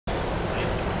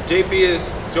JP is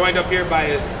joined up here by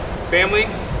his family,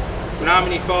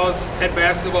 Menomonee Falls head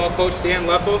basketball coach Dan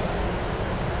Leffel.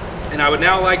 And I would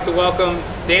now like to welcome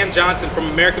Dan Johnson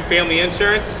from American Family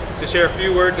Insurance to share a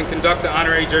few words and conduct the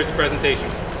honorary jersey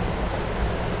presentation.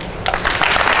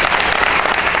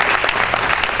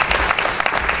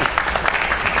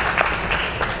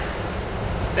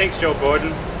 Thanks, Joe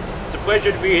Bowden. It's a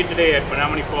pleasure to be here today at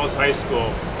Menomonee Falls High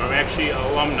School, where I'm actually an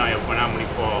alumni of Menomonee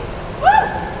Falls.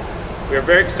 We are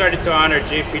very excited to honor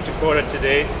JP Tokoto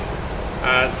today.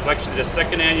 Selection to the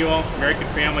second annual American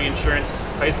Family Insurance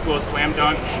High School Slam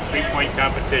Dunk and Three-Point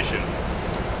Competition.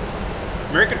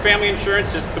 American Family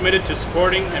Insurance is committed to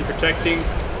supporting and protecting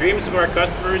dreams of our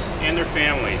customers and their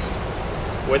families.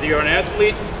 Whether you're an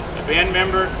athlete, a band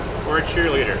member, or a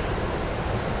cheerleader,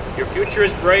 your future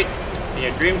is bright and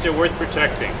your dreams are worth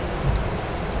protecting.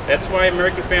 That's why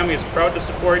American Family is proud to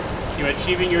support you in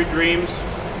achieving your dreams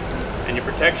and your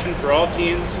protection for all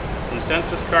teens from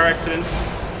senseless car accidents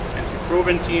and through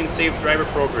proven Teen Safe Driver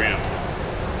program.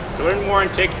 To learn more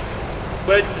and take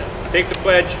the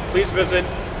pledge, please visit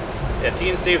at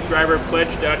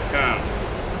teensafedriverpledge.com.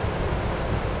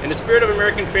 In the spirit of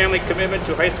American Family commitment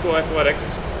to high school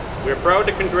athletics, we are proud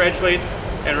to congratulate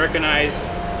and recognize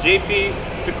JP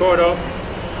Tokoto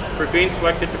for being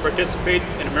selected to participate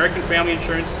in American Family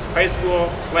Insurance High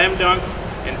School Slam Dunk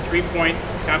and Three-Point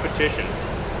Competition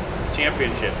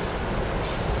Championships.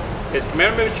 His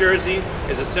commemorative jersey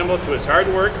is a symbol to his hard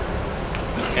work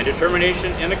and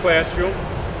determination in the classroom,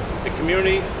 the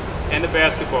community, and the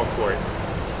basketball court.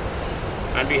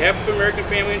 On behalf of American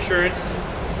Family Insurance,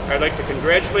 I'd like to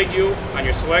congratulate you on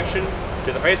your selection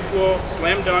to the High School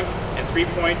Slam Dunk and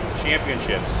Three-Point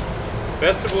Championships.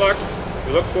 Best of luck.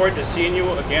 We look forward to seeing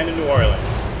you again in New Orleans.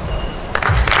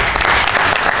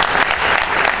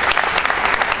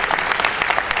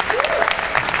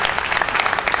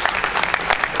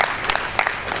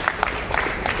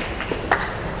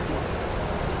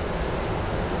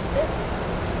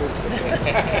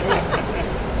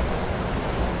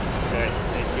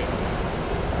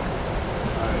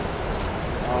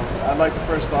 I'd like to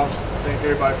first off thank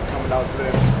everybody for coming out today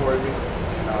and supporting me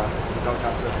in the dunk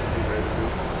contest I'm getting ready to do.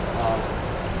 I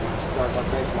want to start by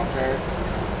thanking my parents for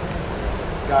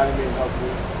guiding me and helping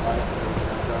me in life and everything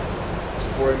like that,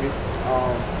 supporting me. I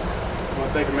want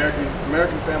to thank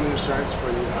American Family Insurance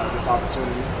for this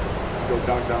opportunity to go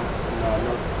dunk down in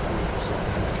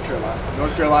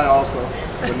North Carolina also,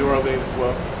 but New Orleans as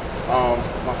well.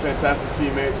 My fantastic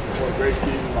teammates for a great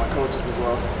season, my coaches as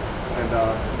well, and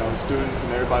the students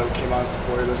and everybody who came out and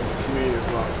supported us in the community as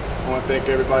well. I want to thank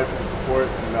everybody for the support,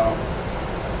 and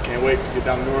can't wait to get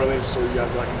down to New Orleans to show you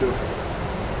guys what I can do.